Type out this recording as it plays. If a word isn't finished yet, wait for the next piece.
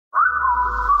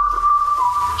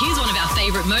Here's one of our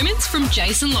favourite moments from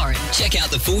Jason Lauren. Check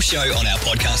out the full show on our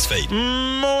podcast feed.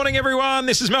 Morning, everyone.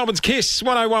 This is Melbourne's Kiss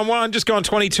 1011. Just gone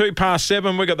 22 past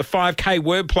 7. We've got the 5K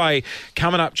wordplay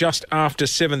coming up just after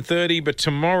 7:30. But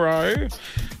tomorrow,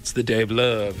 it's the day of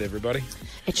love, everybody.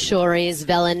 It sure is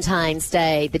Valentine's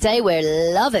Day, the day where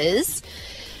lovers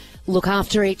look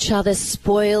after each other,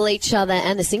 spoil each other,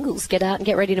 and the singles get out and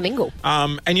get ready to mingle.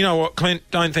 And you know what, Clint?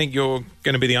 Don't think you're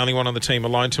going to be the only one on the team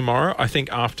alone tomorrow. I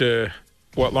think after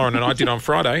what Lauren and I did on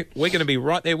Friday, we're going to be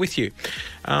right there with you.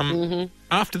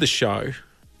 After the show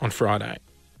on Friday,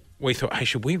 we thought, hey,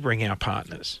 should we ring our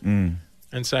partners and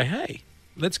say, hey,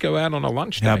 let's go out on a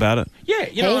lunch date? How about it? Yeah,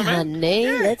 you know what I mean? Honey,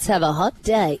 let's have a hot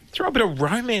date. Throw a bit of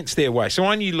romance their way. So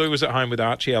I knew Lou was at home with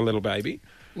Archie, our little baby.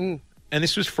 And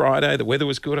this was Friday. The weather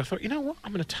was good. I thought, you know what?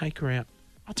 I'm going to take her out.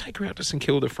 I'll take her out to St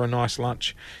Kilda for a nice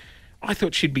lunch. I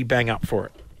thought she'd be bang up for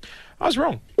it. I was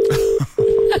wrong.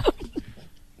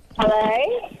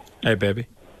 Hello? Hey, baby.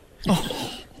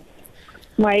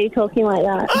 Why are you talking like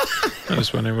that? I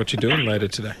was wondering what you're doing later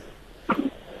today.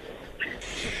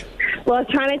 Well, I was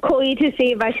trying to call you to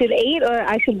see if I should eat or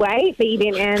I should wait, but you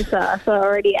didn't answer, so I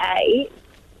already ate.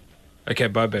 Okay,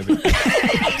 bye, baby.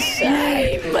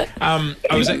 I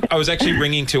was actually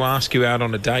ringing to ask you out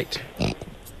on a date.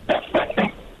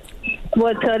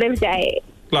 What sort of date?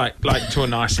 Like to a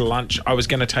nice lunch. I was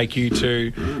going to take you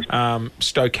to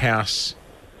Stokehouse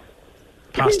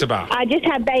Pasta Bar. I just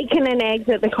had bacon and eggs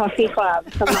at the coffee club,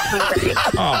 so I'm not hungry.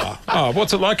 Oh,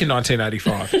 what's it like in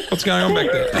 1985? What's going on back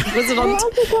there?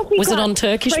 Was it on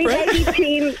Turkish free bread?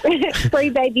 Free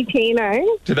baby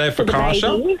Tino. Do they have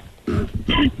focaccia?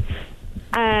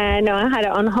 No, I had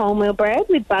it on wholemeal bread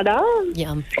with butter.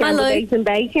 Yum. Scrambled Hello. eggs and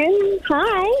bacon.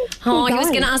 Hi. Oh, he How's was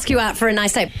it going to ask you out for a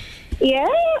nice date. Yeah?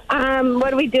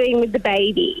 What are we doing with the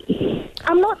baby?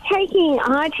 I'm not taking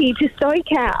Archie to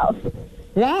Stokehouse.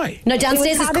 Why? No,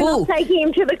 downstairs is cool. I'm taking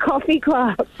him to the coffee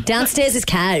club. Downstairs is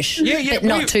cash. Yeah, but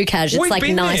not too cash. It's we've like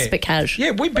been nice there. but cash.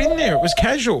 Yeah, we've been there. It was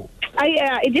casual. Oh,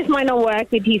 yeah, it just might not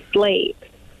work with his sleep.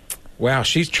 Wow,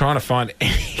 she's trying to find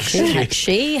any excuse.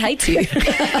 She hates you.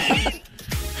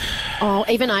 Oh,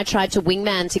 even I tried to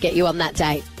wingman to get you on that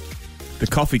date. The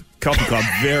coffee club,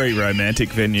 very romantic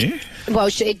venue. Well,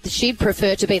 she'd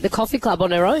prefer to be at the coffee club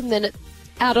on her own than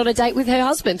out on a date with her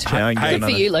husband. Hey, Good for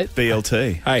you, Lou.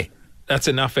 BLT. Hey, that's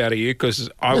enough out of you, because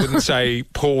I wouldn't say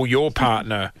Paul, your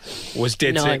partner, was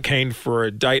dead set keen for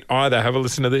a date either. Have a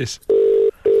listen to this.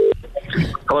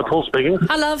 Hello, Paul speaking.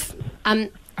 Hi, love. Can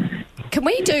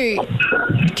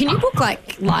you book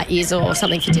like light years or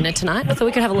something for dinner tonight? I thought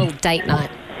we could have a little date night.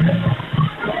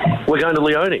 We're going to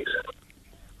Leonie's.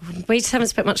 We just haven't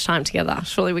spent much time together.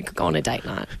 Surely we could go on a date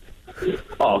night.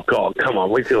 Oh, God, come on.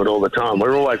 We do it all the time.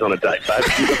 We're always on a date, babe.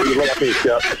 You're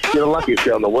the luckiest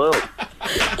girl in the world.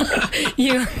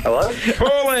 You. Hello?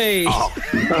 Paulie! Oh,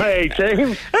 hey,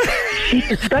 team.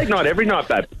 Date night every night,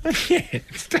 babe. Yeah,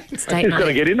 it's date It's night. date Who's going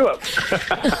to night. get into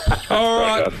it? All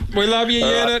right. guys. We love you,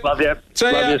 All Unit. right, love you. See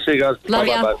ya. Love you. See you guys. Love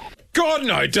Bye-bye, ya. babe. God,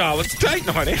 no, darling. It's date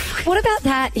night every... What about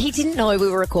that? He didn't know we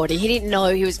were recording. He didn't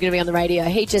know he was going to be on the radio.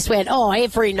 He just went, oh,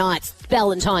 every night's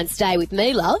Valentine's Day with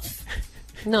me, love.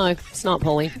 No, it's not,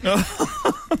 Paulie.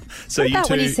 So What about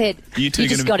when he said, you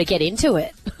just got to get into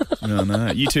it?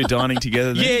 No. You two dining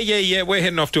together then? Yeah. We're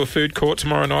heading off to a food court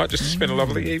tomorrow night just to spend a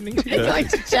lovely evening together. Going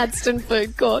to Chadstone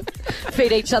Food Court.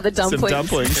 Feed each other dumplings. Some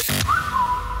dumplings.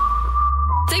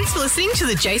 Thanks for listening to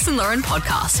the Jason Lauren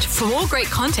podcast. For more great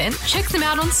content, check them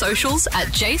out on socials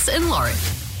at Jason Lauren.